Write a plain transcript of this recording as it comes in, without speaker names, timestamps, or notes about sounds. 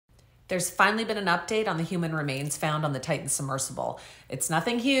There's finally been an update on the human remains found on the Titan submersible. It's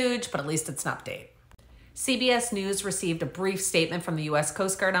nothing huge, but at least it's an update. CBS News received a brief statement from the U.S.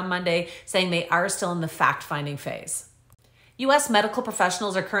 Coast Guard on Monday saying they are still in the fact-finding phase. U.S. medical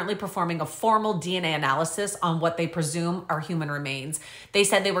professionals are currently performing a formal DNA analysis on what they presume are human remains. They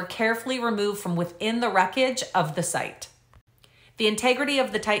said they were carefully removed from within the wreckage of the site. The integrity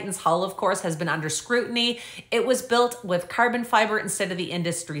of the Titan's hull, of course, has been under scrutiny. It was built with carbon fiber instead of the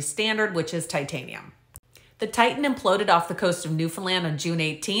industry standard, which is titanium. The Titan imploded off the coast of Newfoundland on June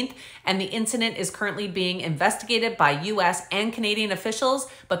 18th, and the incident is currently being investigated by U.S. and Canadian officials,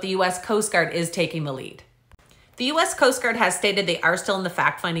 but the U.S. Coast Guard is taking the lead. The U.S. Coast Guard has stated they are still in the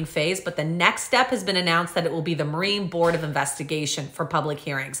fact-finding phase, but the next step has been announced that it will be the Marine Board of Investigation for public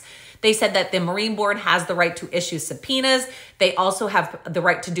hearings. They said that the Marine Board has the right to issue subpoenas. They also have the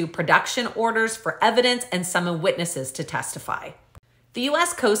right to do production orders for evidence and summon witnesses to testify. The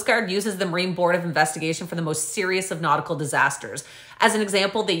U.S. Coast Guard uses the Marine Board of Investigation for the most serious of nautical disasters. As an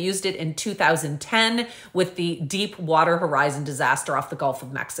example, they used it in 2010 with the Deepwater Horizon disaster off the Gulf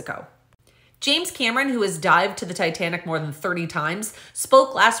of Mexico. James Cameron, who has dived to the Titanic more than 30 times,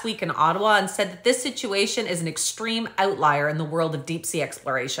 spoke last week in Ottawa and said that this situation is an extreme outlier in the world of deep sea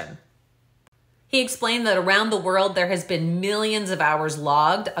exploration. He explained that around the world there has been millions of hours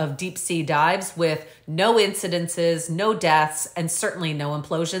logged of deep sea dives with no incidences, no deaths, and certainly no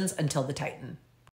implosions until the Titan.